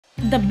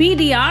the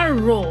BDR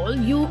role,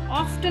 you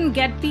often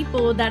get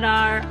people that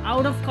are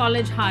out of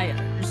college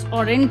hires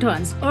or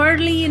interns,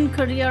 early in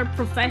career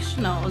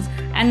professionals,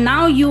 and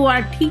now you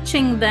are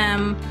teaching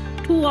them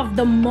two of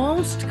the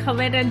most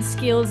coveted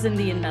skills in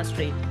the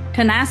industry: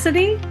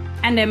 tenacity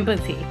and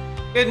empathy.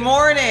 Good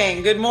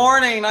morning. Good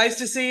morning. Nice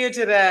to see you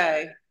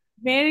today.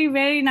 Very,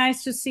 very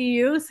nice to see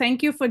you.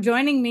 Thank you for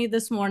joining me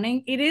this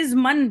morning. It is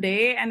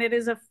Monday and it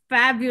is a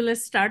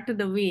fabulous start to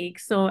the week.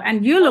 So,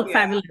 and you Oh, look yeah.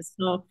 fabulous.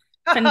 So,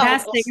 Well,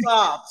 fantastic.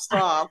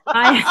 stop.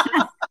 I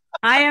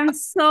I am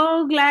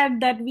so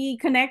glad that we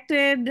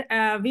connected.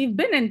 We've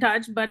been in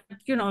touch, but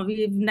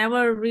we've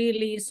never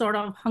really sort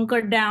of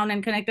hunkered down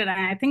and connected.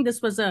 And I think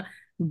this was a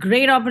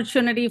great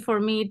opportunity for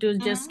me to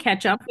just Mhm.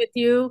 catch up with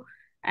you.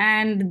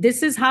 And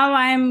this is how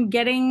I'm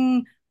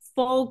getting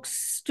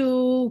folks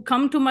to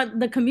come to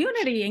the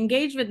community,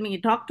 engage with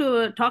me, talk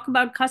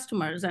about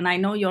customers. And I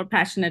know you're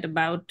passionate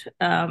about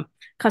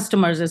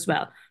customers as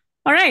well.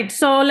 All right,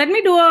 so let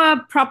me do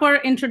a proper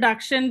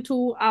introduction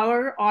to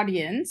our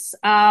audience.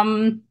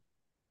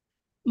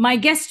 My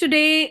guest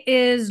today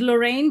is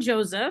Lorraine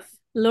Joseph.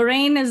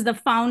 Lorraine is the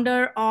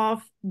founder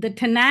of the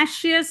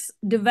Tenacious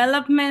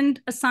Development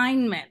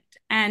Assignment,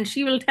 and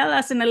she will tell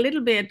us in a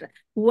little bit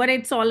what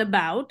it's all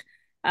about.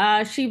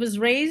 She was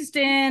raised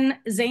in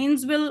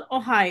Zanesville,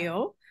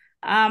 Ohio.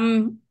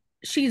 Um,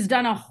 she's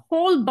done a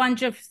whole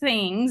bunch of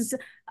things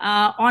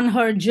on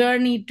her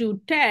journey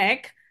to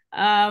tech.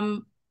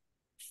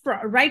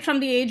 Right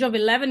from the age of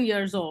 11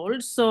 years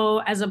old. So,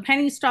 as a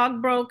penny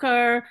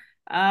stockbroker,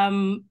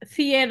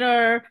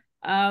 theater,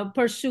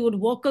 pursued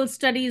vocal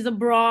studies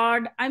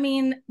abroad. I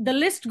mean, the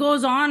list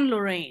goes on,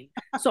 Lorraine.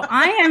 So,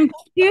 I am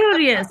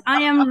curious.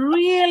 I am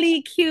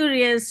really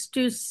curious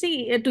to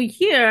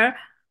hear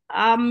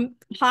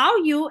how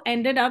you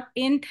ended up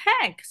in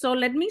tech. So,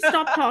 let me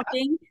stop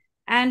talking.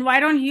 And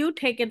why don't you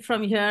take it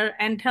from here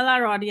and tell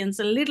our audience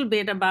a little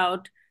bit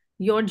about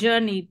your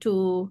journey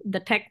to the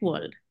tech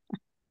world?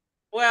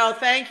 Well,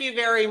 thank you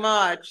very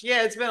much.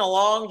 Yeah, it's been a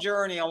long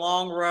journey, a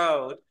long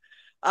road.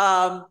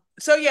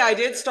 So yeah, I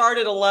did start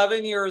at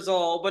 11 years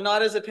old, but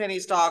not as a penny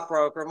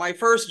stockbroker. My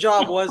first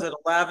job was at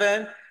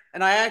 11,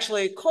 and I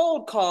actually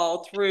cold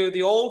called through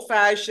the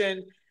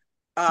old-fashioned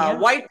Yeah.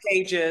 white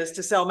pages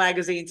to sell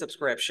magazine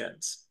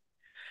subscriptions.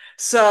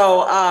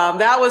 So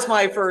that was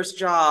my first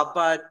job.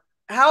 But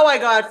how I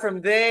got from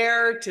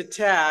there to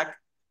tech,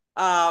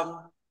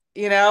 um,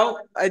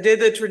 I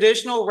did the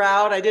traditional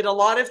route. I did a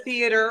lot of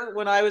theater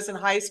when I was in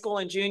high school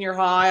and junior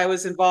high. I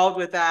was involved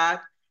with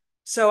that.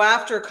 So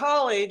after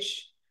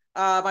college,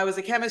 I was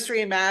a chemistry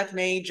and math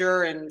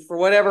major, and for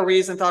whatever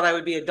reason, thought I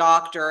would be a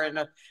doctor.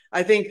 And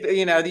I think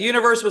the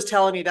universe was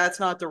telling me that's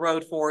not the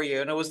road for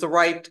you, and it was the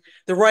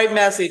right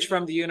message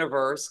from the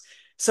universe.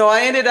 So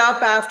I ended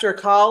up after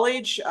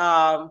college.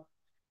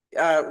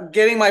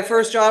 Getting my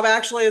first job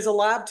actually as a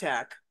lab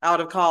tech out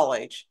of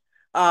college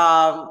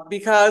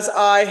because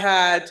I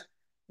had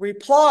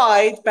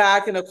replied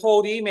back in a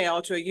cold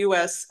email to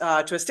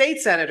to a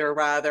state senator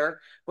rather,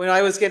 when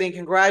I was getting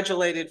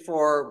congratulated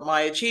for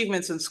my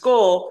achievements in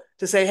school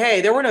to say,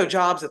 hey, there were no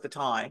jobs at the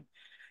time.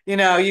 You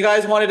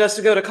guys wanted us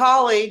to go to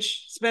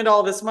college, spend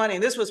all this money.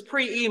 And this was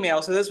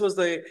pre-email. So this was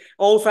the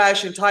old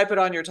fashioned type it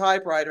on your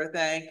typewriter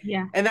thing.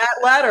 Yeah. And that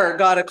letter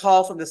got a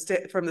call from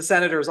the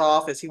senator's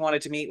office. He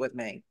wanted to meet with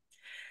me.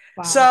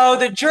 Wow. So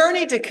the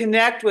journey to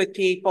connect with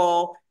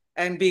people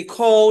and be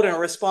cold and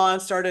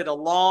respond started a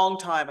long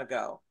time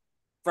ago.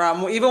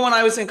 From even when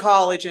I was in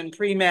college in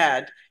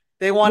pre-med,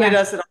 they wanted Yeah.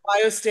 us at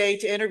Ohio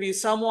State to interview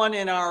someone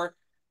in our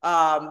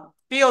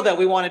field that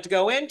we wanted to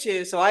go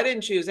into. So I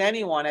didn't choose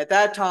anyone. At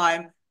that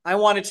time, I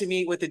wanted to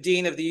meet with the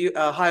dean of the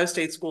Ohio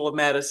State School of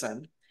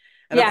Medicine.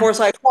 And of Yeah. course,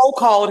 I cold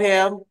called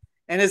him,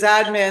 and his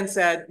admin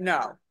said,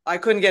 no, I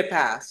couldn't get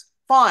past.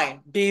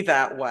 Fine, be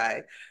that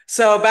way.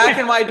 So back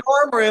in my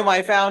dorm room,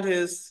 I found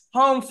his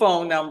home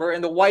phone number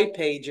in the white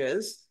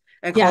pages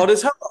and Yeah. called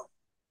his home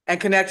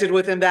and connected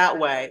with him that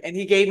way. And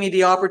he gave me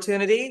the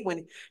opportunity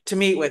to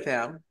meet with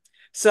him.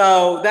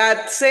 So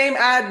that same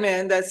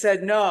admin that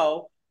said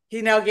no,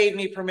 he now gave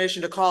me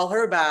permission to call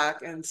her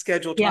back and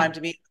schedule Yeah. time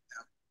to meet.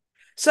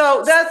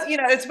 So that's,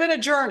 it's been a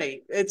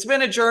journey. It's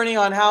been a journey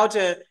on how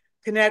to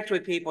connect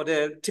with people,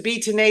 to be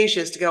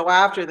tenacious, to go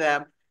after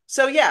them.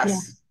 So Yeah.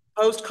 yes,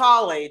 post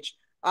college,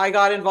 I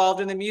got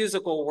involved in the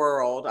musical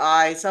world.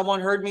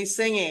 Someone heard me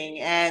singing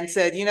and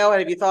said,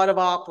 have you thought of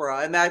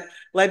opera? And that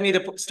led me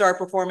to start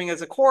performing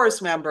as a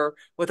chorus member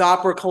with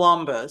Opera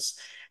Columbus.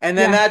 And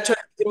then Yeah. that took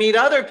me to meet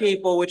other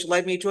people, which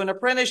led me to an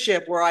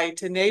apprenticeship where I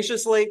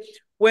tenaciously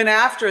went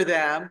after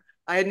them.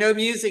 I had no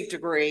music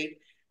degree,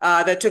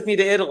 that took me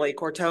to Italy,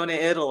 Cortona,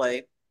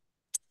 Italy.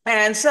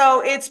 And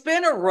so it's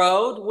been a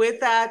road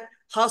with that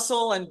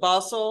hustle and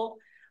bustle.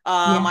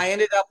 Yeah. I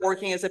ended up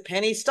working as a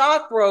penny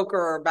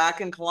stockbroker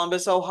back in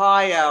Columbus,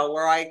 Ohio,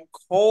 where I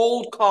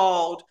cold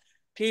called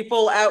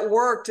people at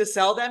work to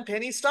sell them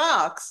penny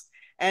stocks.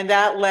 And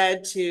that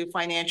led to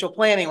financial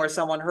planning, where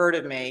someone heard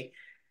of me.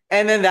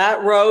 And then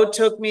that road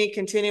took me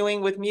continuing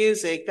with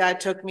music.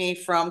 That took me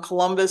from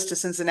Columbus to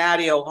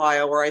Cincinnati,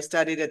 Ohio, where I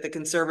studied at the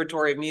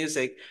Conservatory of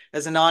Music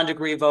as a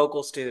non-degree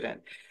vocal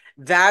student.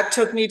 That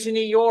took me to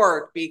New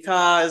York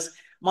because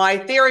my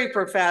theory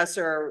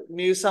professor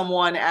knew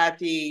someone at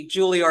the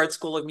Juilliard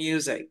School of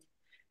Music.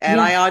 And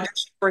I Yeah.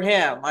 auditioned for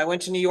him. I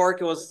went to New York.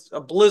 It was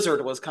a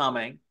blizzard was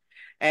coming.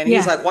 And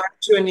he's Yeah. like, why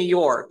aren't you in New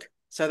York?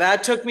 So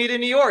that took me to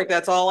New York.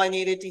 That's all I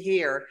needed to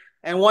hear.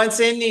 And once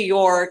in New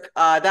York,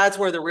 that's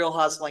where the real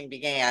hustling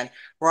began,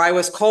 where I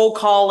was cold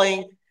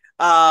calling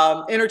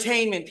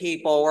entertainment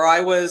people, where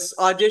I was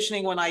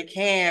auditioning when I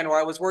can, where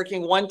I was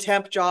working one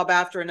temp job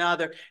after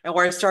another, and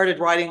where I started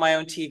writing my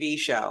own TV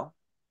show.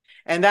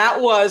 And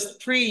that was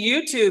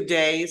pre-YouTube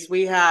days.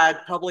 We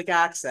had public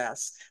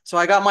access. So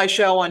I got my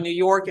show on New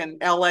York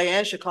and LA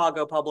and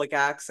Chicago public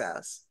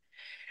access.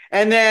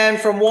 And then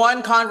from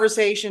one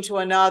conversation to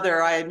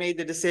another, I had made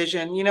the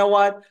decision, you know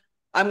what?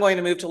 I'm going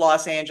to move to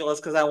Los Angeles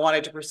because I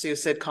wanted to pursue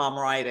sitcom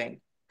writing.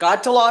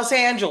 Got to Los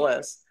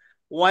Angeles.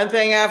 One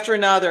thing after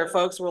another,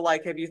 folks were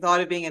like, have you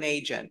thought of being an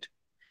agent?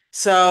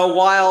 So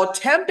while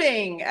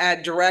temping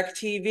at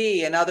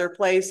DirecTV and other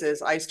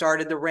places, I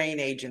started the Rain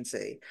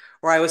Agency,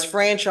 where I was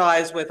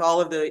franchised with all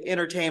of the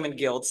entertainment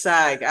guilds,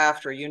 SAG,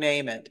 AFTRA, you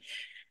name it.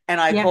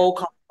 And I Yeah. cold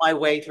called my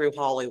way through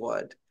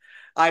Hollywood.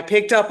 I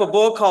picked up a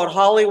book called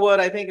Hollywood,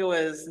 I think it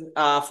was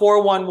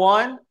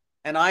 411,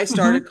 and I Hmm.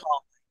 started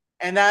calling.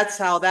 And that's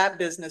how that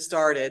business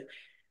started.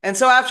 And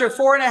so after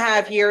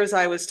 4.5 years,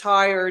 I was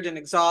tired and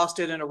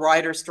exhausted, and a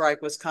writer's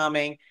strike was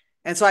coming.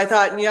 And so I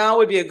thought, yeah, it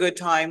would be a good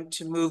time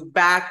to move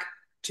back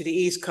to the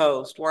East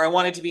Coast, where I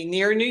wanted to be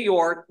near New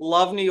York,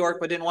 love New York,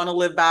 but didn't want to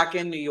live back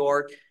in New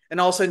York,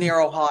 and also near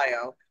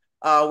Ohio,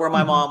 where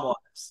my Hmm. mom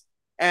was.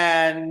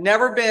 And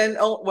never been,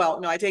 oh, well,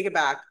 no, I take it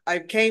back. I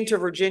came to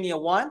Virginia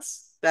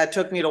once. That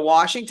took me to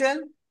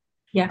Washington.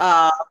 Yeah.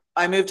 Uh,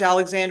 I moved to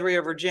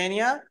Alexandria,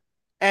 Virginia.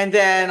 And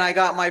then I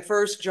got my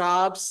first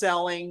job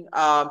selling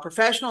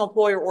professional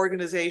employer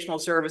organizational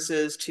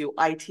services to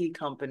IT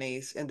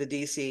companies in the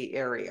DC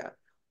area.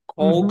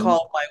 Cold Hmm.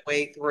 called my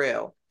way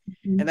through.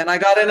 And then I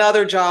got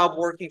another job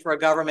working for a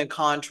government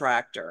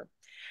contractor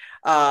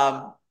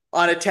on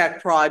a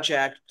tech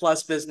project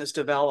plus business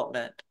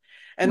development.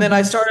 And then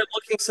I Hmm. started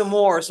looking some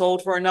more,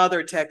 sold for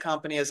another tech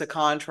company as a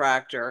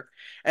contractor.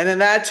 And then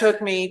that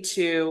took me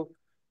to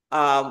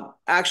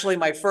actually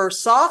my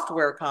first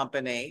software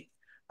company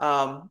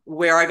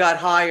where I got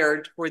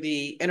hired for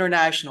the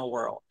international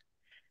world.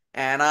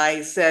 And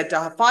I said,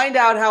 to find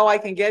out how I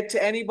can get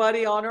to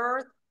anybody on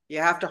earth, you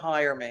have to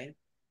hire me.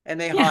 And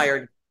they Yeah.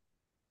 hired me.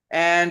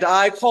 And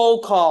I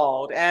cold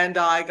called and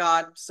I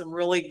got some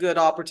really good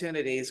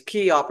opportunities,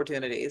 key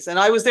opportunities. And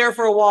I was there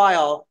for a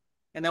while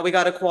and then we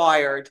got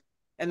acquired.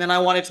 And then I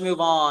wanted to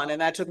move on.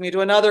 And that took me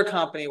to another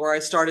company where I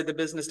started the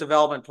business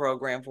development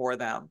program for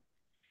them.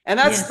 And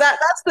Yes.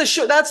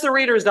 that's the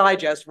Reader's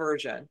Digest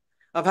version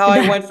of how I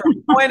That, went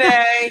from point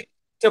A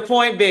to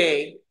point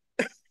B.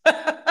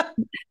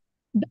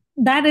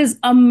 that is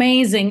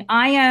amazing.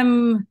 I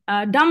am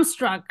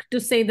dumbstruck, to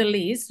say the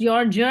least.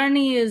 Your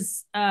journey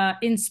is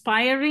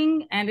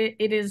inspiring, and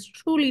it is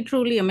truly,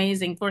 truly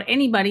amazing for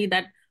anybody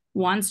that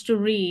wants to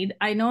read.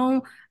 I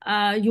know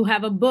you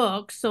have a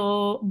book,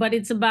 so but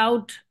it's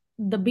about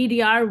the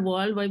BDR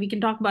world, where we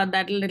can talk about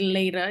that a little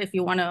later if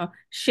you want to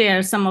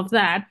share some of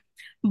that.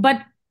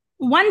 But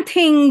one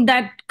thing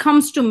that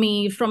comes to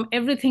me from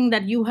everything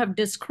that you have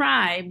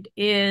described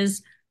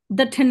is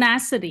the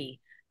tenacity,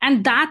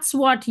 and that's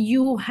what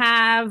you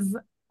have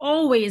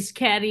always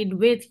carried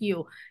with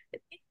you.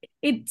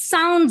 It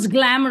sounds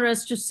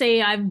glamorous to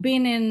say, I've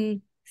been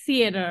in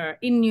theater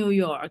in New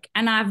York,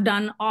 and I've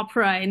done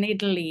opera in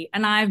Italy,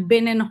 and I've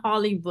been in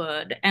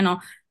Hollywood, and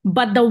all,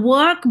 but the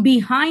work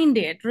behind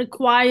it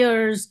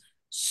requires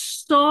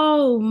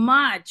so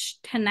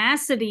much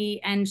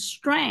tenacity and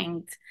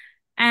strength.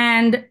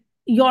 And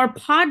your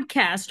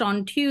podcast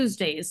on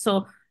Tuesdays.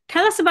 So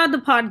tell us about the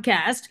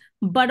podcast,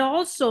 but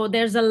also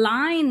there's a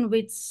line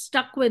which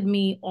stuck with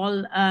me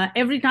all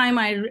every time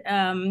I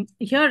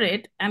hear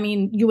it. I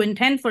mean, you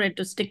intend for it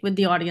to stick with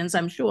the audience,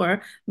 I'm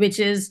sure, which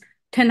is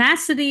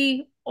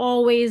tenacity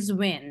always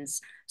wins.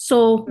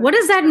 So what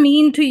does that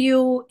mean to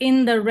you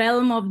in the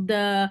realm of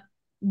the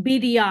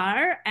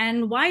BDR,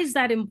 and why is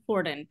that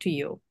important to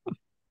you?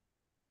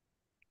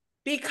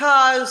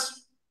 Because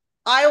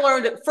I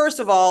learned it, first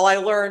of all, I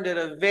learned at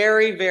a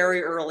very,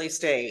 very early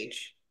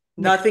stage,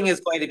 Yeah. nothing is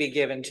going to be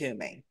given to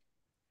me.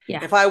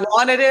 Yeah. If I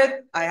wanted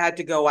it, I had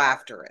to go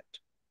after it.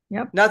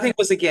 Yep. Nothing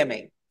was a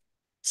gimme.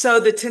 So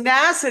the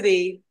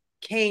tenacity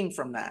came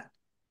from that,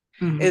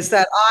 is Hmm.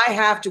 that I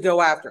have to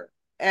go after it.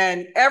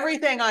 And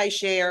everything I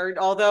shared,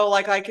 although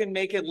like I can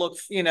make it look,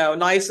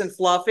 nice and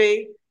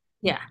fluffy,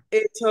 Yeah.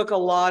 it took a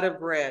lot of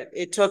grit.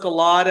 It took a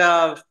lot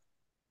of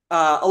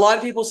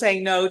people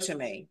saying no to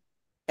me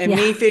and Yeah.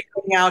 me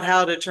figuring out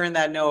how to turn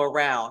that no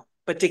around,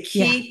 but to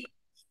Yeah.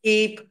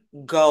 keep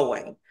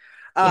going.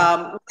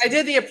 Yeah. I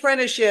did the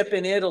apprenticeship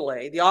in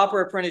Italy, the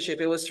opera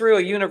apprenticeship. It was through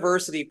a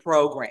university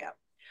program.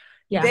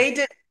 Yeah. They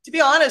did, to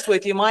be honest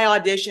with you, my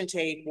audition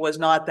tape was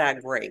not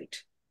that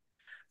great.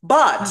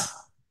 But Wow.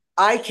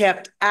 I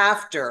kept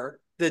after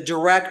the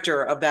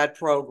director of that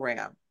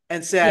program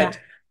and Yeah. said,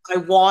 I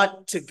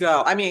want to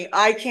go. I mean,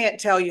 I can't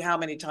tell you how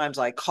many times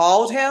I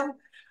called him,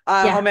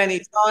 how Yeah.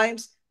 many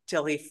times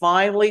till he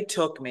finally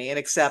took me and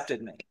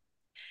accepted me.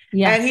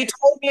 Yeah. And he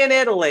told me in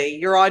Italy,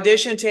 your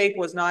audition tape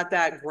was not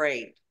that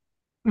great,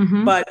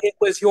 Mm-hmm. but it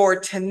was your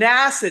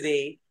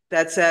tenacity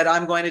that said,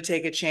 I'm going to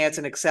take a chance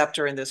and accept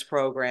her in this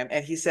program.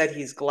 And he said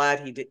he's glad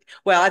he did.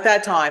 Well, at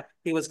that time,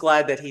 he was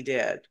glad that he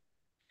did.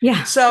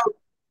 Yeah. So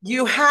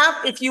you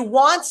have, if you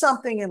want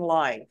something in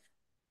life,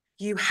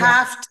 you Yeah.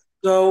 have to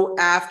go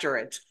after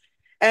it.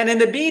 And in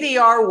the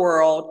BDR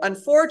world,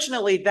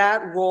 unfortunately,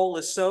 that role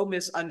is so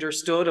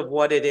misunderstood of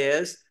what it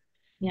is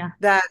Yeah.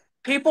 that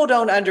people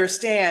don't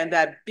understand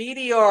that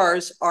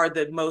BDRs are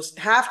the most,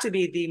 have to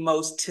be the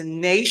most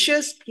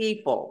tenacious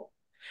people.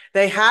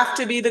 They have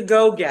to be the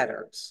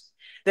go-getters.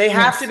 They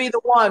have to Yes. be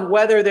the one,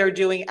 whether they're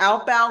doing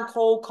outbound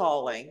cold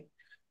calling,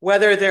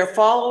 whether they're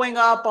following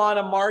up on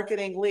a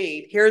marketing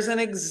lead. Here's an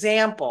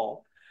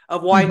example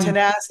of why Mm-hmm.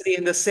 tenacity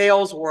in the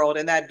sales world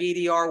and that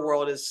BDR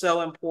world is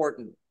so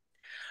important.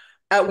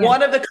 At Yeah.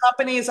 one of the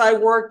companies I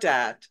worked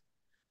at,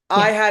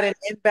 I Yeah. had an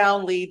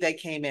inbound lead that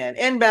came in.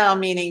 Inbound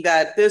meaning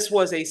that this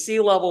was a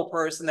C-level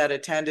person that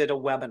attended a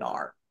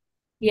webinar.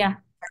 Yeah.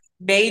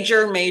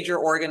 Major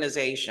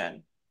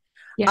organization.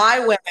 Yeah.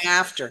 I went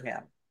after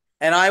him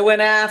and I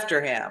went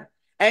after him.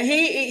 And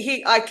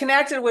I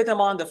connected with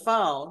him on the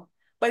phone,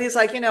 but he's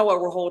like, you know what,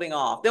 we're holding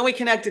off. Then we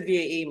connected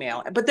via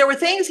email. But there were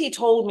things he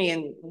told me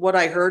and what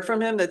I heard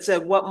from him that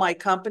said, what my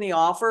company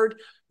offered,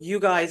 you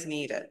guys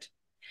need it.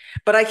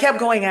 But I kept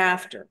going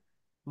after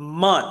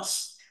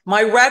months.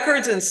 My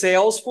records in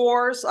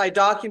Salesforce, I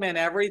document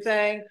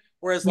everything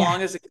for as Yeah.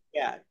 long as it could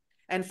get.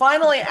 And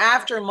finally,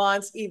 after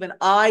months, even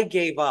I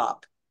gave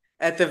up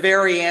at the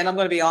very end. I'm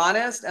going to be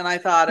honest. And I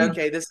thought, Yeah.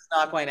 okay, this is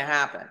not going to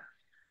happen.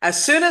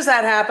 As soon as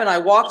that happened, I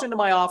walked into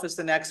my office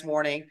the next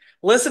morning,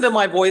 listened to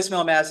my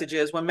voicemail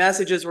messages when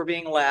messages were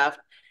being left,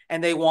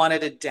 and they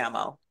wanted a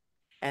demo.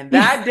 And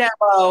Yeah. that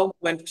demo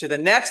went to the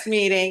next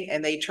meeting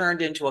and they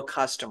turned into a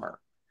customer.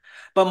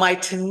 But my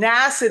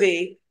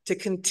tenacity to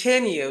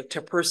continue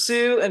to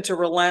pursue and to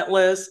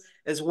relentless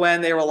is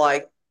when they were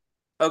like,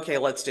 okay,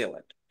 let's do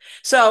it.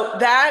 So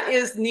that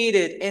is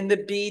needed in the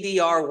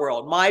BDR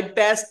world. My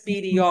best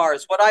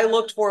BDRs, what I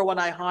looked for when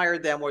I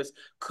hired them was,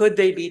 could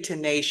they be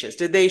tenacious?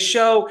 Did they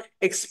show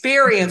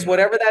experience, Mm-hmm.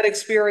 whatever that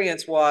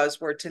experience was,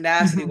 where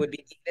tenacity Mm-hmm. would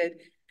be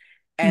needed?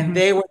 And Mm-hmm.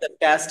 they were the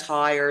best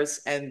hires,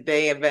 and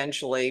they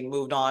eventually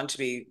moved on to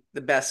be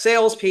the best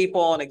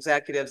salespeople and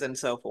executives and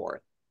so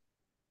forth.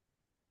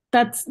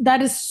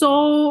 That is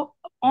so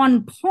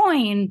on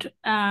point,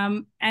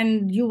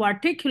 and you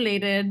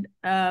articulated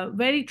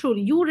very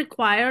truly. You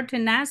require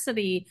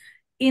tenacity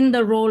in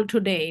the role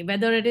today,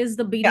 whether it is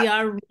the Yeah.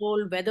 BDR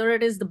role, whether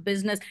it is the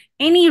business.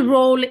 Any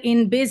role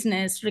in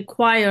business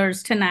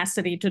requires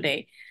tenacity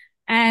today,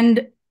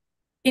 and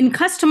in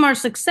customer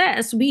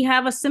success, we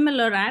have a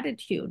similar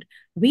attitude.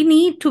 We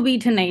need to be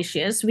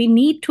tenacious. We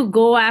need to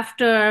go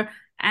after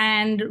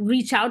and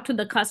reach out to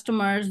the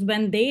customers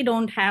when they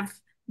don't have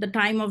the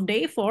time of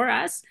day for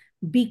us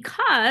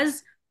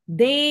because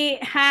they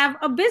have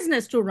a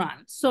business to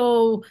run.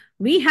 So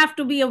we have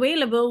to be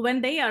available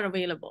when they are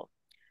available.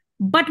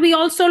 But we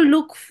also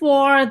look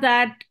for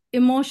that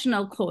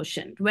emotional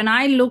quotient. When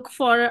I look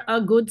for a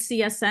good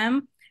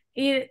CSM,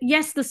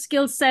 yes, the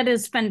skill set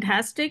is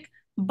fantastic,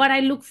 but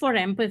I look for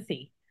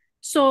empathy.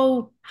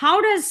 So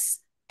how does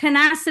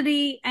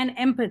tenacity and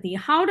empathy,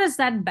 how does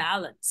that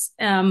balance?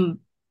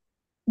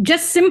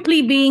 Just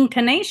simply being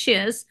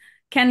tenacious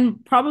can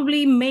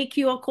probably make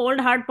you a cold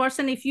hard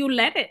person if you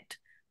let it,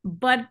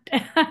 but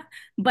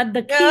but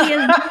the key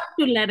is Yeah. not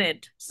to let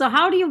it. So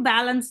how do you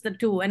balance the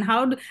two, and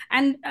how do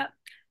and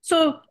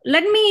so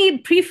let me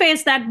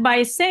preface that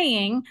by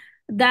saying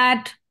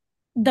that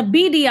the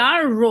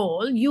BDR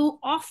role, you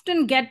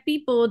often get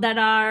people that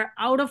are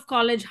out of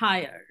college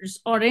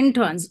hires or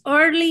interns,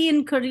 early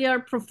in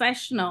career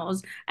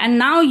professionals, and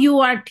now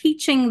you are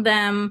teaching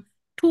them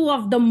two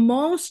of the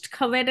most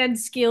coveted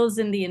skills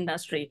in the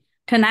industry: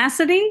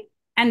 tenacity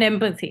and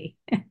empathy.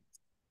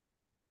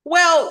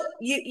 Well,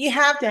 you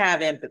have to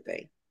have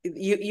empathy.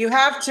 You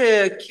have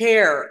to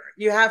care.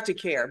 You have to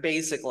care,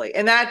 basically.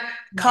 And that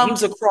Right.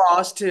 comes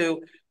across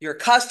to your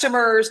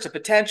customers, to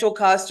potential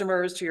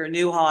customers, to your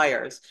new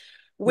hires.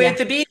 With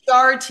Yeah. the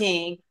BDR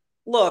team,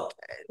 look,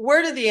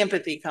 where did the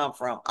empathy come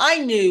from? I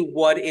knew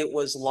what it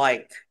was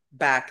like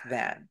back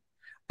then.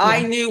 I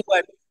Yeah. knew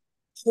what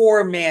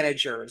poor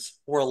managers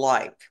were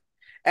like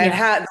and Yeah.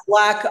 had the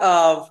lack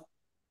of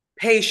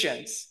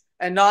patience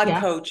and not Yeah.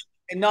 coaching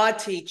and not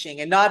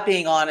teaching and not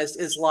being honest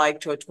is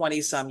like to a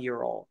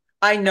 20-some-year-old.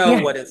 I know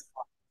Yeah. what it's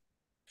like.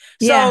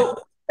 Yeah. So,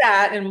 with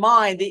that in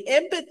mind, the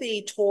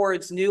empathy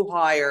towards new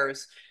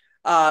hires,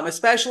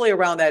 especially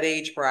around that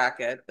age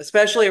bracket,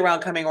 especially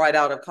around coming right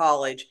out of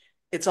college,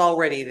 it's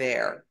already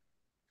there.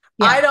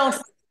 I Yeah. don't,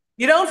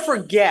 you don't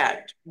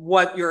forget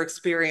what your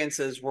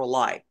experiences were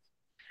like.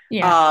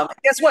 Yeah.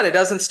 Guess what? It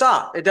doesn't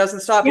stop. It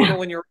doesn't stop Yeah. even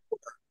when you're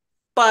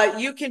but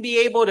you can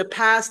be able to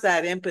pass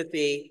that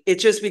empathy. It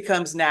just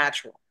becomes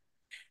natural.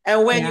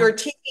 And when Yeah. your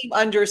team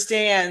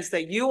understands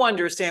that you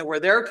understand where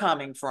they're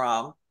coming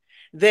from,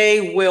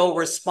 they will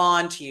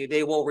respond to you.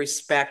 They will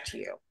respect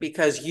you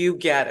because you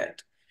get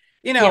it.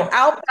 You know, Yeah.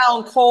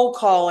 outbound cold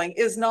calling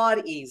is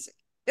not easy.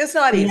 It's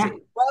not Yeah.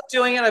 easy. Love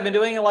doing it. I've been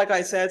doing it, like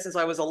I said, since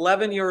I was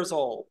 11 years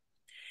old.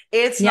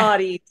 It's Yeah.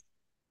 not easy.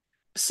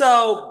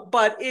 So,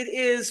 but it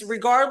is,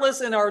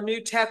 regardless in our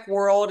new tech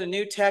world and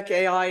new tech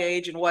AI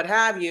age and what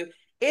have you,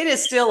 it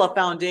is still a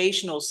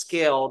foundational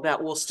skill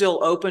that will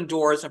still open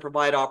doors and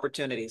provide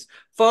opportunities.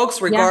 Folks,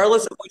 Yeah.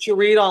 regardless of what you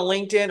read on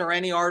LinkedIn or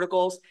any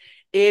articles,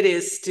 it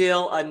is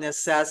still a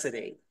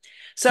necessity.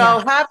 So,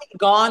 Yeah. having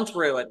gone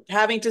through it,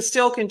 having to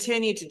still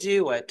continue to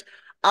do it,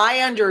 I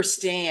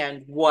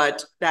understand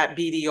what that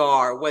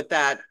BDR, what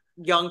that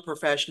young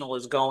professional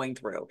is going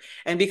through.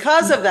 And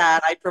because Yeah. of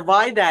that, I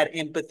provide that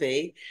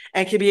empathy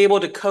and can be able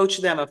to coach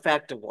them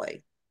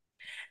effectively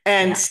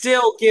and Yeah.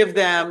 still give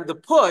them the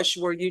push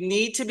where you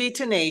need to be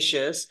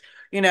tenacious.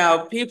 You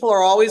know, people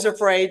are always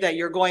afraid that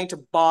you're going to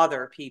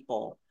bother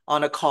people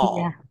on a Yeah.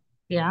 call.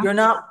 Yeah. You're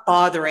not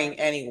bothering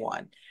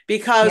anyone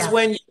because Yeah.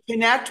 when you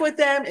connect with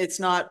them, it's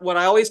not what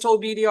I always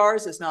told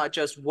BDRs, it's not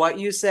just what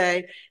you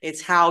say,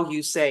 it's how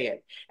you say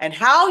it. And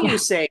how you Yeah.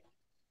 say it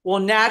will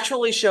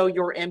naturally show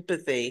your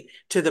empathy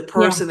to the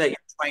Yeah. person that you're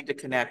trying to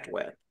connect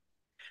with.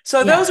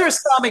 So Yeah. those are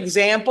some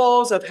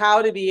examples of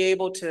how to be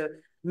able to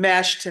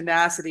mesh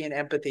tenacity and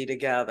empathy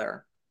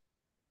together.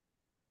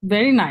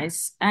 Very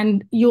nice.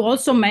 And you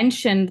also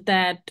mentioned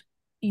that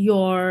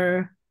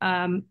your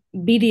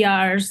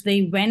BDRs,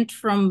 they went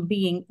from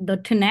being the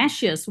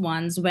tenacious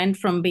ones, went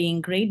from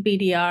being great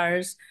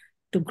BDRs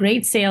to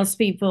great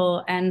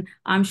salespeople. And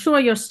I'm sure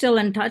you're still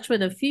in touch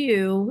with a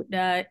few.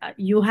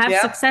 You have Yeah,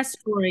 success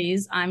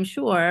stories, I'm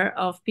sure,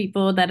 of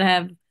people that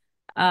have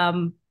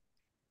um,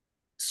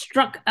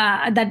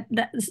 that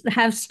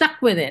have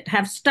stuck with it,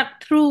 have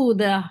stuck through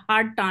the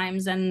hard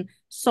times and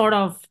sort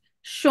of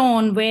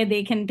shown where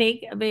they can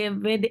take where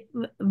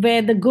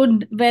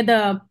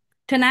the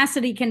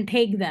tenacity can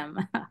take them.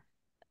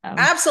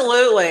 um,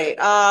 absolutely.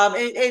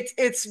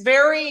 It's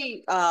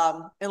very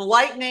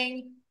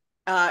enlightening,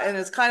 and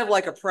it's kind of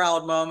like a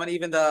proud moment,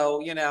 even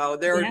though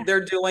yeah,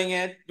 they're doing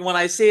it. When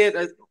I see it,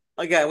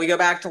 again, we go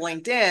back to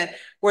LinkedIn,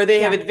 where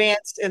they have yeah,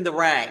 advanced in the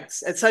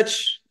ranks at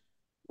such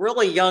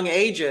really young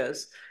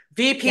ages,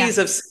 yeah, VPs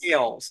of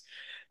sales,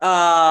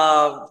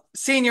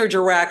 senior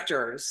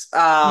directors.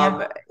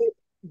 yeah,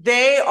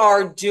 They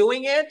are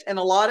doing it. And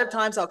a lot of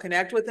times I'll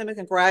connect with them and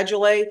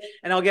congratulate,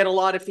 and I'll get a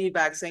lot of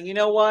feedback saying, you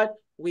know what?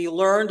 We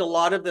learned a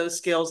lot of those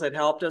skills that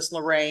helped us,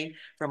 Lorraine,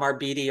 from our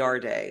BDR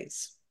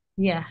days.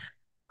 yeah.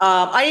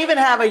 I even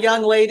have a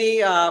young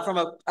lady from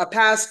a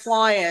past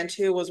client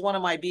who was one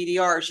of my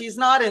BDRs. She's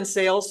not in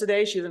sales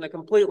today. She's in a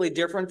completely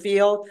different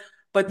field.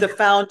 But the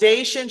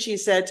foundation, she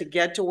said, to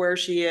get to where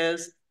she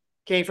is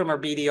came from her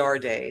BDR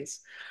days.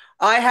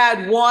 I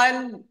had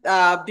one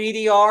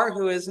BDR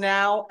who is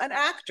now an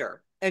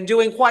actor and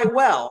doing quite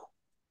well.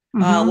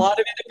 A Mm-hmm. lot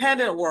of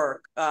independent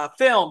work,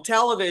 film,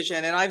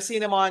 television, and I've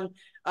seen him on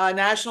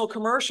national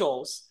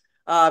commercials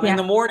in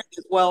the Yeah, morning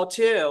as well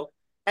too.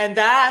 And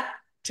that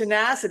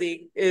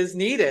tenacity is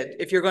needed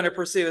if you're going to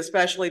pursue,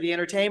 especially the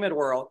entertainment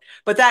world.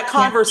 But that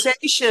yeah,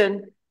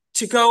 conversation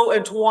to go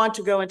and to want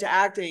to go into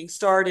acting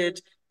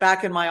started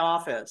back in my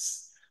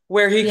office,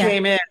 where he yeah,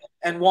 came in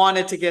and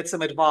wanted to get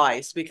some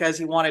advice because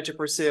he wanted to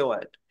pursue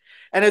it.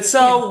 And it's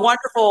yeah, so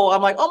wonderful.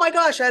 I'm like, oh my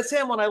gosh, that's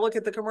him when I look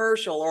at the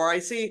commercial or I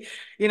see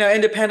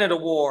independent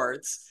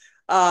awards.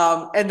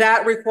 And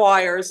that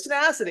requires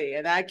tenacity.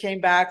 And that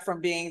came back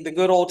from being the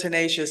good old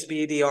tenacious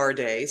BDR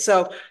day.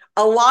 So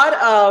a lot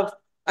of,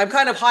 I'm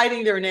kind of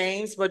hiding their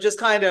names, but just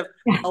kind of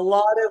yeah. a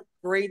lot of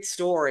great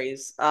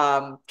stories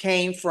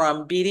came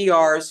from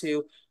BDRs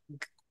who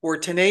were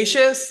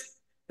tenacious.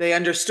 They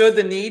understood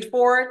the need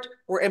for it,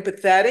 were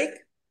empathetic.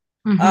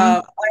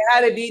 Mm-hmm. I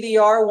had a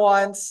BDR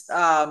once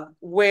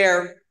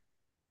where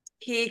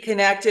he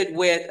connected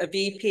with a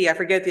VP. I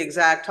forget the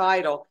exact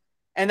title.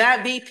 And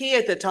that VP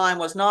at the time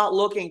was not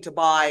looking to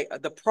buy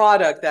the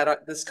product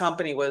that this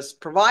company was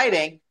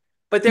providing,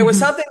 but there was Mm-hmm.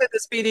 something that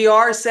this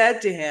BDR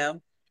said to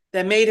him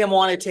that made him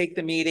want to take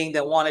the meeting,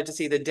 that wanted to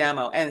see the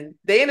demo. And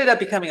they ended up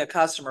becoming a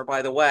customer,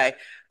 by the way.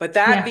 But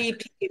that Yeah,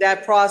 VP,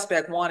 that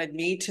prospect wanted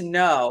me to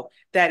know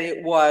that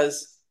it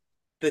was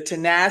the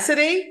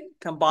tenacity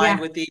combined yeah,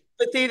 with the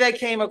empathy that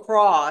came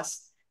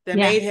across that yeah,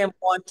 made him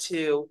want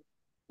to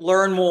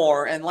learn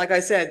more. And like I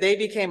said, they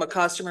became a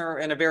customer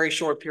in a very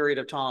short period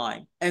of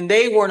time, and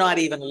they were not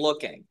even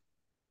looking.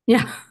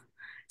 yeah.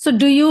 So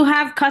do you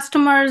have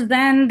customers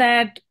then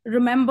that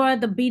remember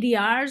the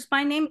BDRs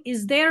by name?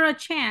 Is there a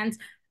chance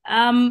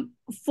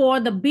for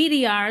the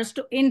BDRs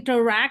to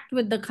interact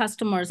with the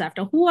customers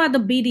after? Who are the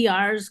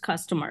BDRs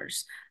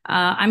customers?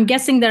 I'm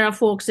guessing there are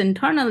folks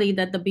internally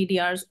that the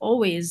BDRs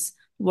always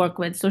work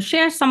with. So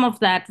share some of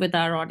that with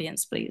our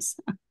audience, please.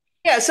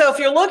 Yeah, so if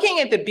you're looking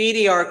at the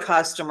BDR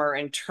customer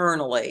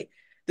internally,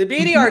 the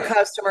BDR Mhm.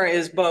 customer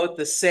is both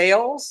the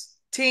sales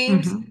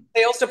teams, Mm-hmm.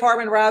 sales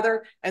department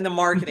rather, and the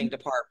marketing Mm-hmm.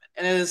 department.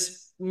 And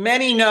as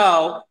many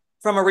know,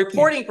 from a Yeah.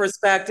 reporting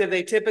perspective,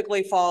 they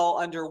typically fall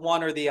under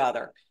one or the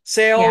other, Yeah.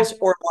 sales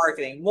or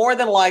marketing, more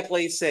than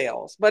likely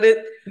sales. Yeah.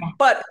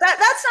 But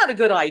that's not a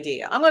good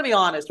idea. I'm going to be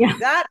honest with Yeah. you.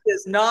 That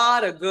is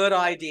not a good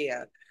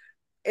idea.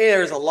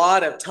 There's a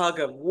lot of tug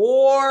of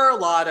war, a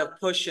lot of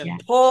push and Yeah.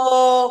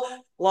 pull, a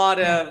lot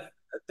Yeah. of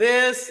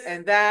this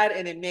and that,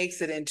 and it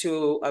makes it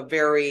into a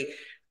very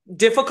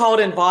difficult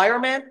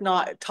environment,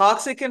 not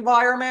toxic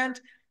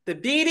environment. The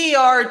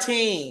BDR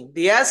team,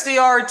 the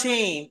SDR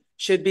team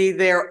should be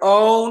their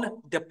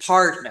own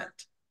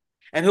department.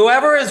 And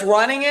whoever is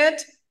running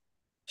it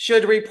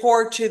should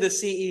report to the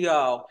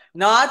CEO,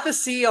 not the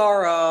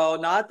CRO,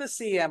 not the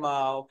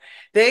CMO.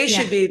 They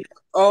should Yeah. be their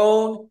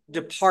own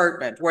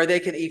department where they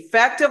can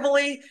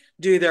effectively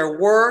do their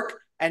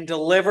work and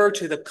deliver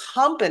to the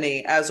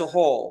company as a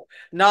whole,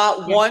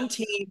 not Yeah. one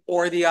team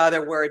or the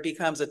other where it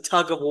becomes a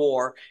tug of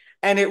war.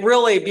 And it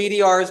really,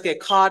 BDRs get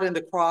caught in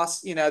the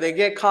cross, they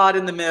get caught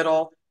in the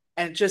middle,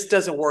 and it just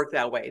doesn't work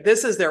that way.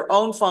 This is their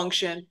own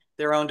function,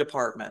 their own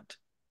department.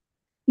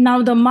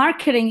 Now the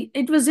marketing,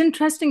 it was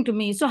interesting to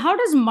me. So how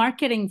does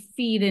marketing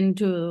feed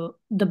into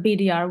the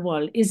BDR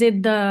world? Is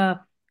it uh,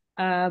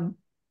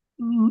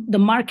 the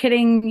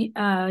marketing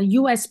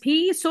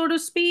USP, so to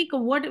speak,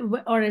 or what,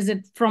 or is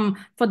it for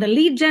the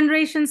lead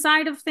generation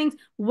side of things?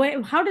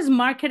 How does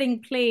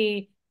marketing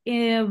play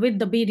with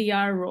the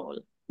BDR role?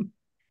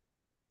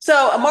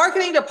 So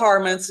marketing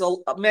departments,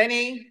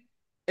 many,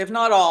 if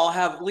not all,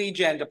 have lead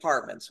gen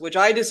departments, which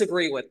I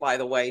disagree with, by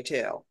the way,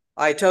 too.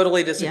 I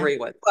totally Yeah. disagree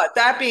with. But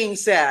that being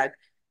said,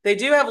 they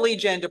do have lead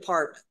gen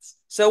departments.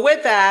 So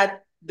with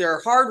that, they're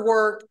hard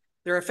work.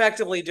 They're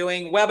effectively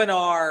doing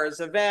webinars,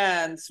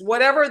 events,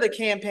 whatever the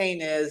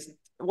campaign is,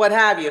 what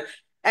have you.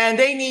 And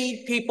they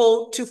need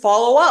people to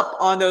follow up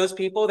on those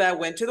people that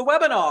went to the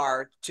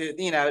webinar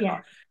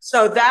Yeah.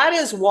 So that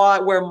is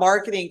where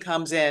marketing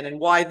comes in and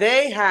why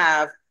they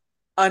have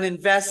an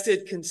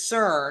invested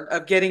concern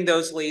of getting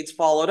those leads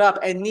followed up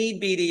and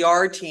need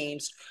BDR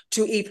teams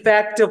to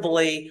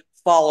effectively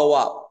follow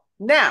up.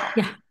 Now,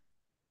 Yeah.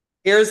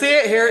 here's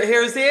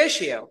the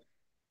issue.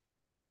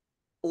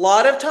 A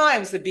lot of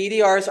times the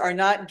BDRs are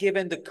not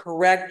given the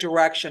correct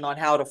direction on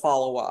how to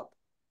follow up.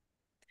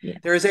 Yeah.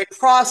 There is a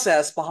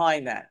process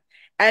behind that.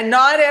 And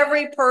not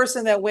every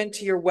person that went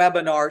to your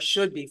webinar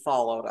should be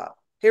followed up.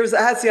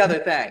 That's the other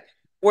thing,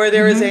 where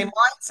there is a Mm-hmm.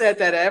 mindset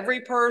that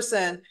every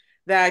person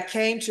that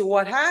came to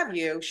what have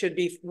you should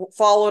be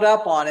followed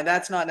up on, and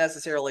that's not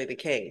necessarily the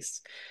case.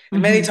 And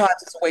many Mm-hmm. times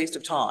it's a waste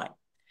of time.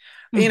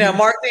 Mm-hmm.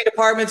 Marketing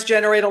departments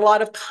generate a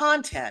lot of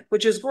content,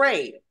 which is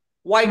great.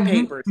 White Mm-hmm.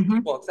 papers, Mm-hmm.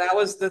 ebooks, that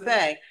was the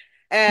thing.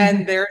 And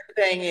Mm-hmm. their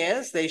thing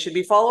is they should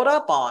be followed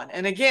up on.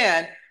 And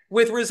again,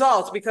 with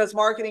results, because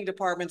marketing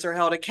departments are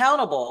held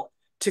accountable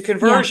to Yeah.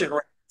 conversion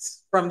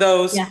rates from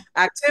those Yeah.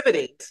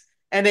 activities,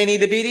 and they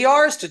need the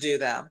BDRs to do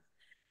them.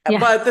 Yeah.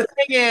 But the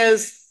thing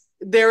is,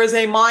 there is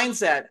a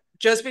mindset.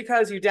 Just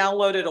because you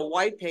downloaded a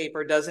white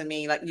paper doesn't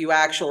mean that you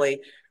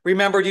actually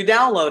remembered you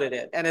downloaded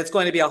it. And it's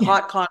going to be a Yeah.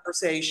 hot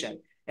conversation.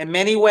 In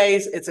many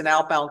ways, it's an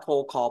outbound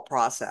cold call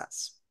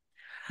process.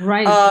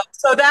 Right.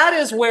 So that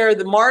is where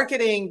the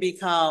marketing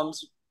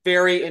becomes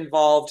very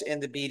involved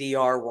in the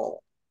BDR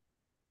role.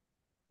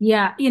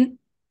 Yeah.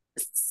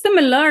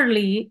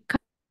 Similarly,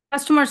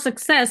 customer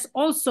success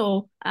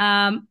also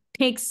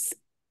takes,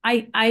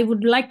 I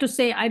would like to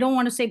say, I don't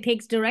want to say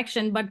takes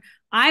direction, but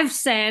I've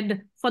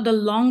said for the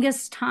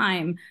longest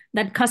time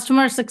that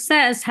customer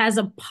success has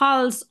a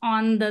pulse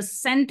on the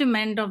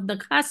sentiment of the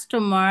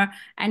customer,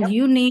 and Yep.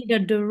 you need a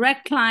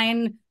direct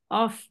line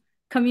of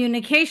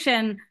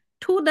communication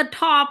to the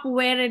top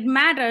where it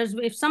matters.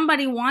 If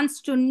somebody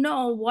wants to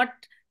know what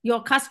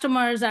your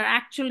customers are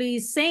actually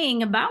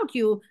saying about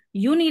you,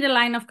 you need a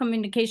line of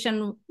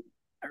communication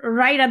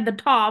right at the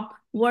top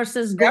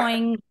versus Yep.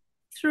 going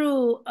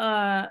through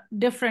a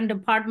different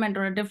department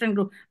or a different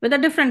group with a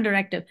different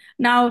directive.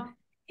 Now,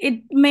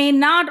 it may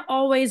not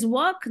always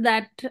work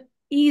that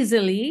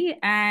easily,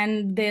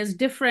 and there's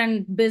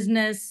different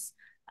business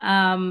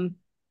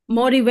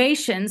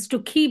motivations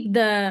to keep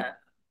the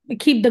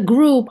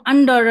group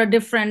under a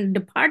different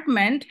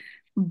department.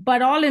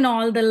 But all in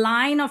all, the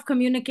line of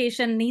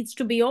communication needs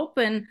to be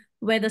open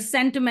where the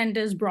sentiment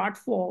is brought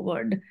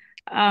forward.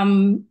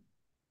 Um,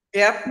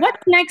 Yep.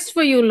 what's next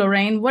for you,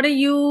 Lorraine? What are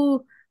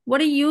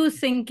you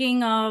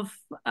thinking of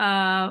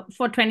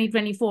for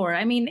 2024?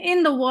 I mean,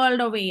 in the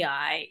world of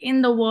AI,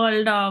 in the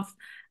world of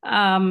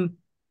um,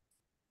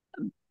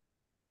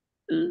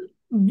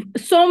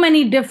 so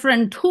many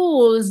different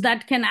tools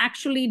that can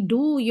actually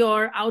do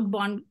your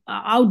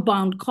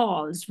outbound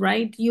calls,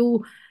 right?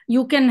 You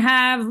can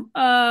have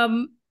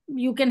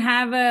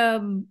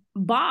a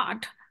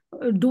bot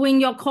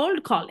doing your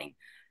cold calling.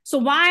 So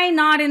why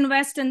not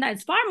invest in that?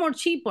 It's far more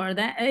cheaper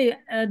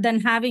than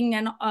having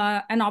an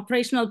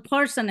operational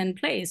person in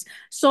place.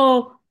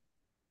 So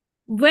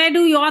where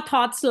do your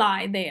thoughts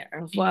lie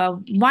there?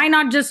 Well, why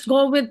not just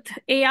go with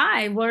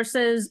AI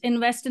versus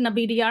invest in a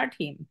BDR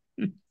team?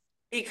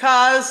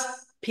 Because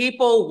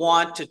People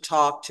want to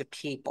talk to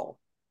people.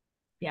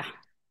 Yeah.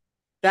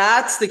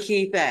 That's the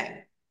key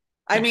thing.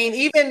 I Yeah. mean,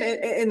 even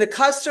in the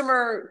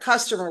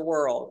customer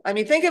world, I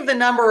mean, think of the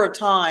number of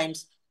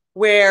times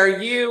where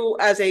you,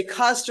 as a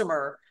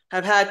customer,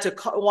 have had to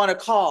want to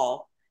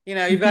call. You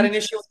know, you've got Hmm. an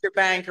issue with your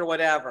bank or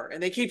whatever,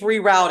 and they keep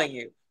rerouting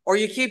you, or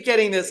you keep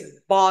getting this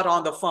bot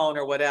on the phone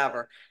or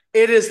whatever.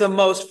 It is the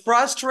most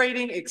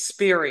frustrating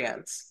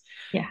experience.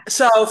 Yeah.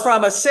 So,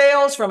 from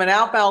an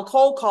outbound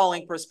cold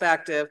calling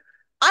perspective,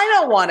 I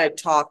don't want to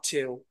talk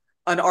to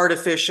an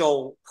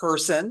artificial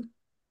person.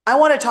 I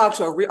want to talk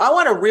to I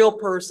want a real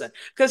person.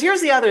 Because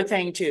here's the other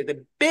thing, too.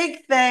 The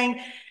big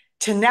thing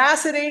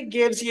tenacity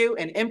gives you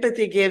and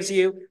empathy gives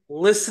you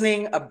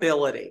listening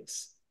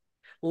abilities,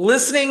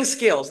 listening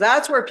skills.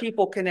 That's where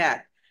people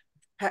connect.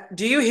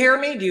 Do you hear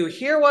me? Do you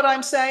hear what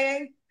I'm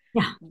saying?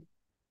 Yeah.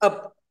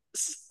 A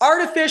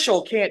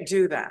artificial can't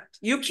do that.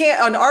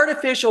 An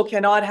artificial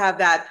cannot have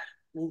that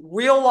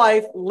real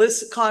life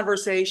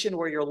conversation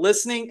where you're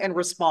listening and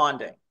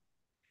responding.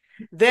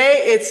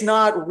 It's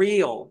not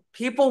real.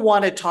 People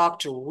want to talk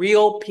to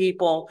real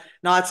people,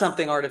 not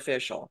something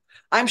artificial.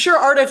 I'm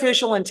sure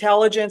artificial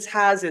intelligence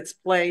has its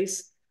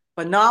place,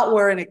 but not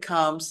when it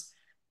comes,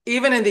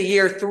 even in the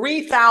year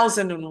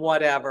 3000 and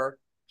whatever,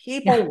 Yeah.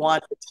 people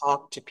want to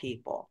talk to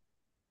people.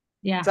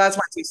 Yeah. So that's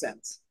my 2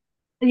 cents.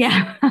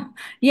 Yeah.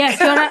 Yes,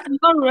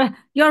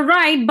 you're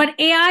right, but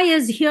AI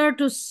is here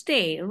to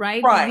stay,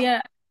 right?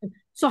 Right.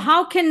 So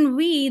how can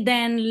we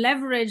then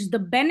leverage the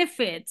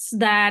benefits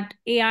that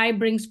AI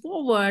brings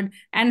forward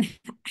and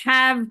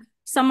have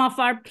some of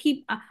our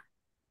people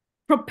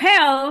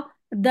propel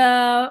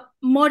the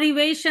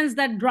motivations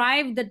that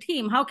drive the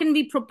team? How can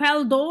we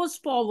propel those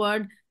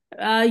forward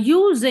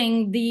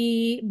using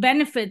the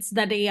benefits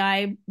that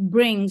AI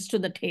brings to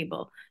the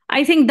table?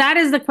 I think that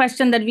is the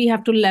question that we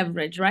have to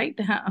leverage, right?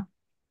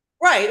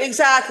 Right,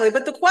 exactly.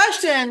 But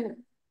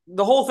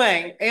the whole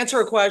thing, answer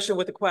a question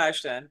with a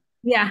question.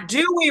 Yeah.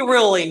 Do we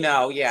really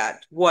know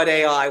yet what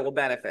AI will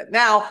benefit?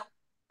 Now,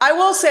 I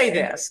will say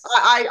this.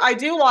 I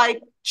do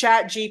like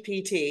Chat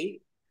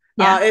GPT.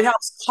 Yeah. It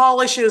helps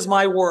polishes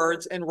my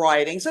words in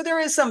writing. So there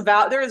is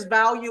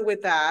value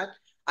with that.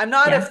 I'm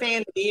not a Yeah.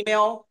 fan of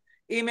email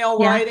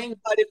Yeah. writing,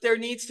 but if there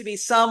needs to be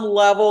some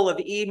level of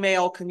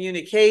email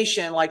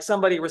communication, like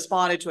somebody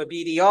responded to a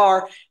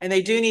BDR and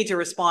they do need to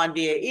respond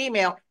via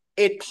email,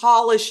 it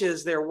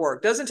polishes their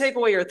work. Doesn't take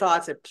away your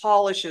thoughts, it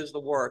polishes the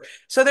work.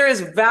 So there is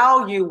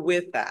value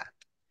with that.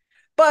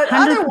 But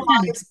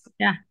 100%.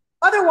 Yeah.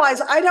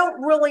 otherwise,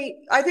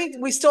 I think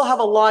we still have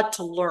a lot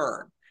to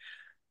learn.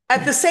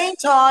 At Yeah. the same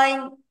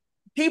time,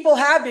 people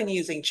have been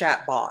using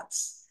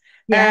chatbots.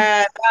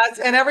 Yeah.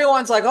 And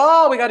everyone's like,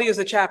 oh, we got to use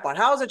a chatbot.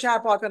 How is a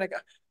chatbot going to go?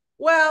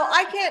 Well,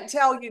 I can't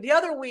tell you. The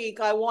other week,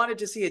 I wanted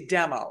to see a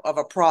demo of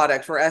a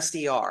product for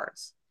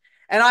SDRs.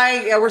 And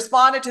I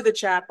responded to the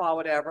chatbot,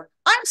 whatever.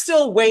 I'm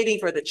still waiting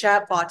for the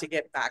chatbot to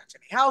get back to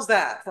me. How's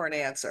that for an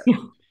answer? Yeah.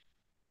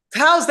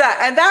 How's that?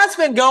 And that's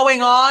been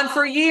going on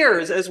for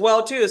years as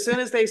well, too. As soon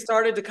as they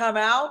started to come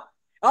out,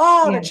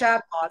 oh, the Yeah.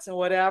 chatbots and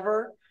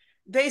whatever,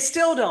 they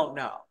still don't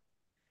know.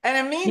 And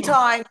in the Yeah.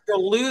 meantime, you're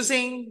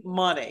losing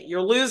money.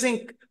 You're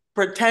losing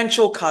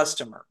potential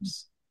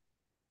customers.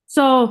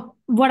 So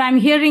what I'm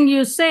hearing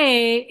you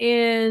say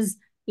is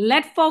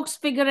let folks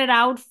figure it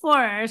out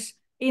first.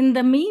 In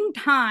the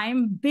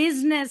meantime,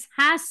 business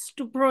has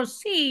to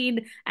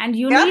proceed and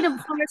you Yep. need a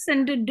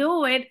person to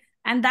do it.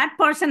 And that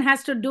person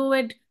has to do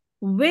it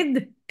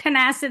with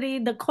tenacity,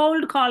 the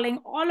cold calling,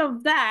 all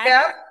of that,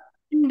 Yep.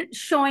 and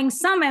showing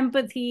some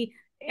empathy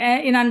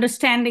in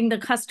understanding the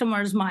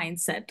customer's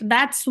mindset.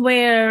 That's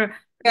where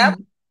Yep.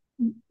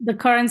 the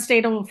current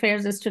state of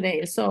affairs is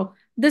today. So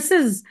this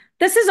is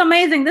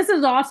amazing. This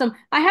is awesome.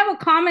 I have a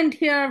comment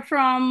here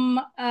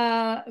from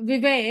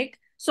Vivek.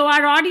 So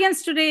our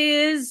audience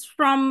today is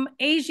from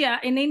Asia,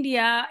 in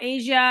India,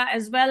 Asia,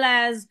 as well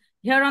as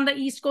here on the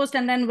East Coast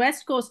and then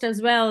West Coast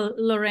as well,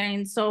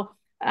 Lorraine. So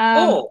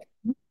Cool.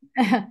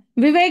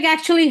 Vivek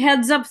actually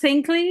heads up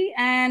Thinkly,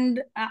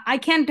 and I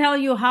can't tell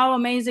you how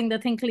amazing the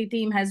Thinkly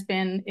team has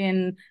been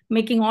in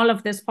making all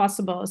of this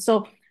possible.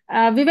 So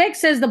Vivek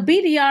says the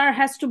BDR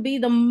has to be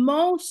the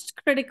most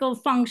critical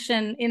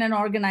function in an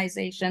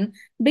organization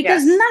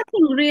because Yes.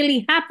 nothing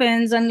really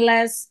happens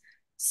unless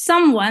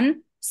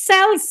someone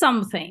sells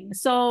something.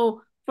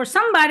 So for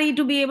somebody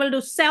to be able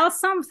to sell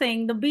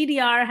something, the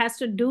BDR has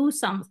to do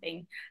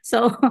something.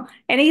 So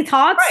any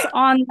thoughts Right.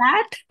 on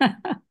that?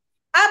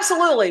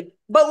 Absolutely.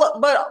 But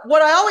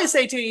what I always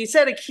say to you, you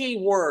said a key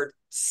word,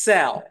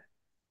 sell.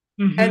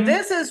 And Hmm.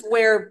 this is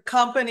where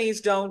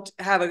companies don't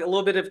have a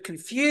little bit of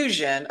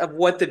confusion of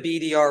what the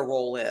BDR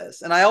role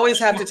is. And I always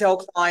have Yeah. to tell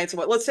clients,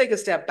 let's take a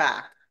step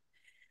back.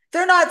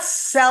 They're not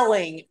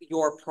selling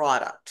your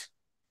product.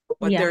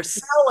 What Yeah. they're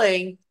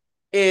selling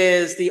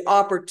is the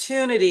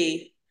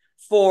opportunity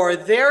for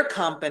their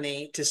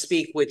company to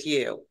speak with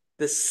you.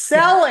 The Yeah.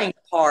 selling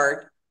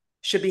part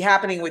should be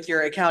happening with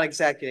your account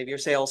executive, your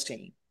sales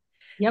team.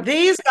 Yep.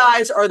 These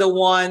guys are the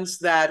ones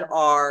that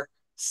are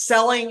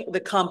selling the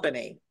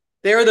company.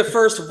 They're the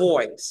first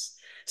voice.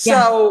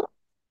 Yeah. So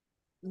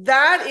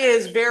that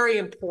is very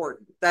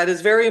important. That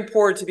is very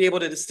important to be able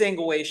to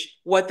distinguish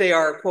what they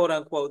are, quote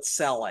unquote,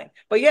 selling.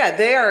 But yeah,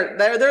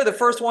 they're the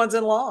first ones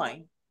in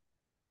line.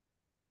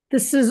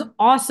 This is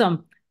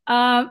awesome.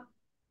 Uh,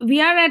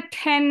 we are at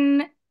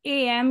 10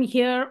 a.m.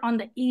 here on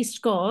the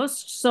East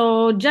Coast.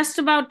 So just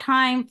about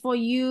time for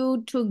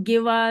you to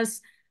give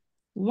us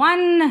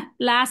one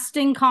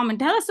lasting comment.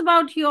 Tell us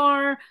about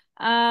your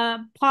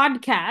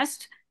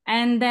podcast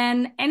and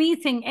then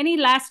anything, any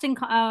lasting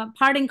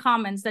parting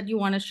comments that you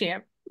want to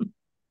share.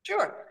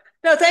 Sure.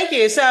 No, thank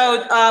you.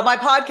 So my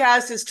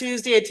podcast is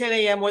Tuesday at 10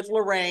 a.m. with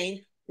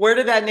Lorraine. Where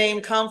did that name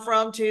come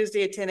from?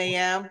 Tuesday at 10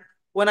 a.m.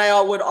 When I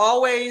would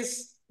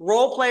always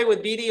role play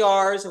with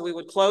BDRs and we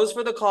would close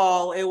for the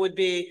call, it would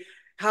be,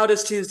 how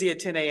does Tuesday at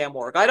 10 a.m.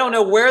 work? I don't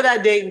know where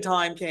that date and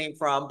time came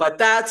from, but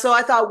so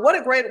I thought, what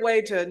a great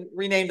way to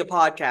rename the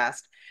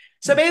podcast.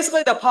 So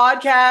basically, the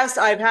podcast,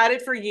 I've had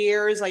it for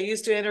years. I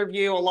used to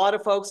interview a lot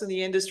of folks in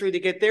the industry to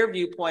get their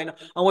viewpoint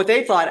on what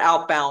they thought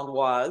outbound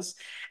was.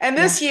 And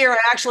Yeah. this year, I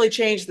actually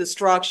changed the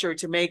structure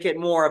to make it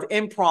more of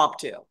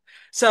impromptu.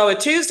 So a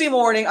Tuesday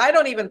morning, I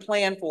don't even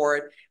plan for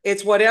it.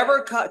 It's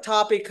whatever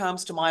topic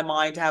comes to my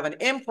mind to have an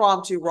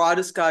impromptu, raw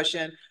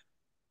discussion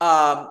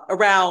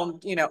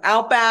around,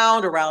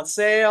 outbound, around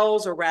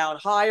sales, around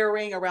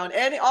hiring, around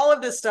all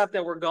of this stuff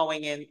that we're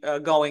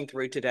going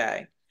through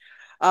today.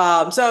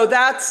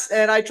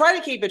 And I try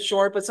to keep it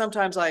short, but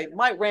sometimes I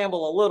might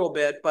ramble a little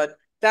bit, but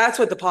that's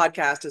what the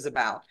podcast is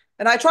about.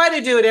 And I try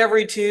to do it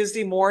every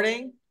Tuesday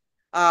morning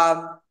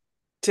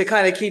to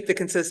kind of keep the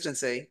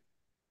consistency.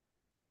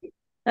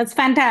 That's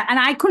fantastic. And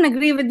I couldn't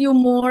agree with you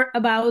more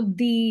about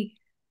the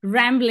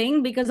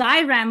rambling because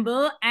I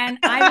ramble and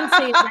I will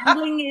say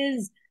rambling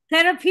is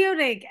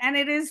therapeutic and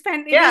it is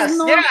Yes,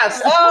 normal.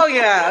 yes. Oh,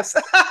 yes.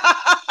 It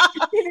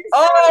is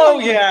so Oh,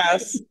 normal.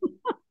 yes.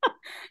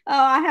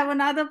 I have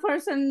another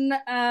person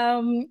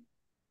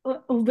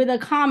with a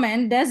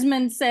comment.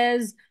 Desmond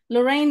says,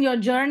 Lorraine, your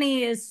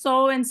journey is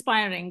so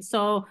inspiring.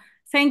 So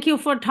thank you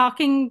for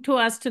talking to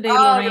us today,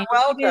 Oh, you're Lorraine.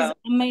 It is welcome.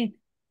 amazing.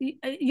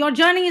 Your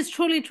journey is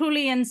truly,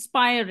 truly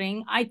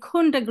inspiring. I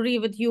couldn't agree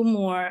with you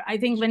more. I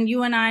think when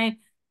you and I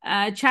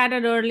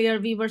chatted earlier,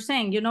 we were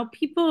saying,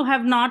 people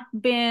have not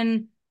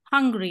been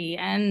hungry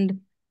and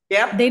they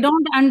Yep.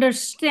 don't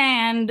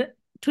understand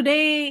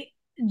today.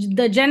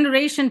 The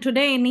generation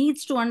today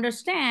needs to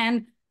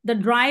understand the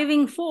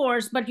driving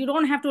force, but you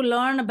don't have to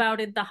learn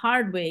about it the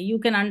hard way. You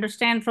can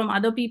understand from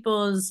other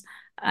people's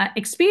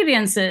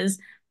experiences,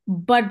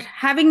 but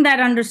having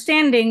that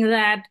understanding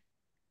that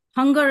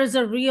hunger is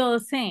a real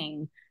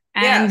thing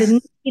and Yes.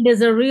 need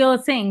is a real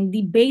thing,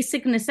 the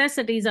basic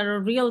necessities are a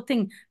real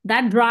thing,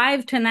 that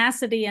drive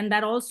tenacity, and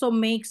that also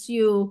makes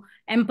you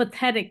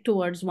empathetic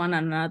towards one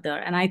another,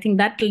 and I think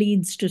that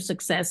leads to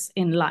success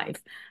in life.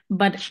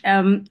 But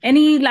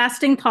any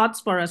lasting thoughts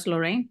for us,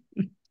 Lorraine?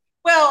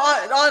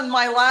 Well, on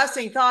my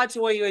lasting thought to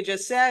what you had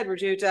just said,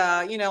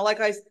 Rijuta, like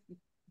I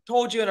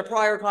told you in a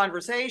prior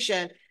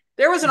conversation,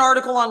 there was an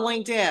article on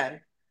LinkedIn Yeah,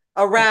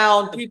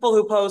 around people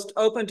who post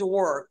open to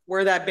work,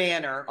 wear that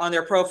banner on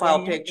their yeah,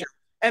 profile yeah, picture.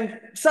 And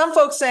some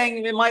folks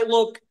saying it might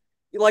look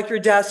like you're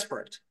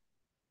desperate.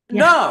 yeah,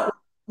 No,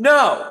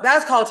 no,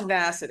 that's called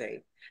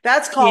tenacity.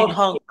 That's yeah, called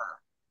hunger.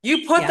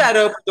 You put yeah. that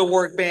open to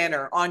work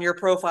banner on your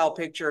profile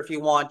picture if you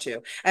want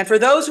to. And for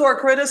those who are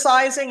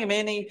criticizing and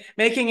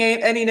making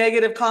any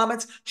negative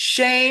comments,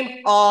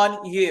 shame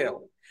on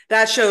you.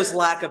 That shows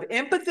lack of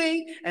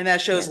empathy and that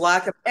shows Yes,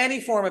 lack of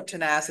any form of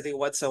tenacity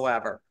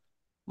whatsoever.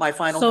 My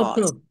final so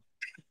thoughts. true.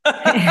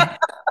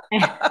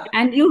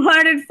 And you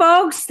heard it,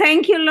 folks.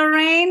 Thank you,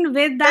 Lorraine.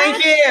 With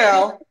Thank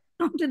that,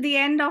 you. come to the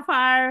end of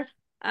our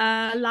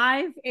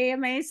live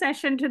AMA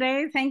session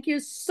today. Thank you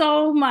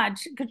so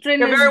much. Katrin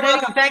You're is very very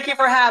welcome. Thank you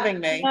for having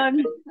me.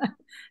 learn,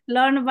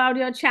 learn about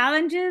your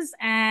challenges,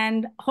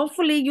 and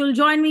hopefully you'll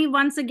join me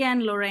once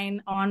again,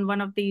 Lorraine, on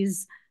one of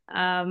these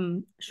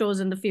shows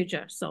in the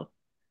future. So,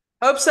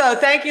 Hope so.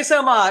 Thank you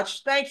so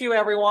much. Thank you,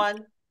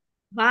 everyone.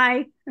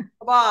 bye.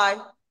 Bye.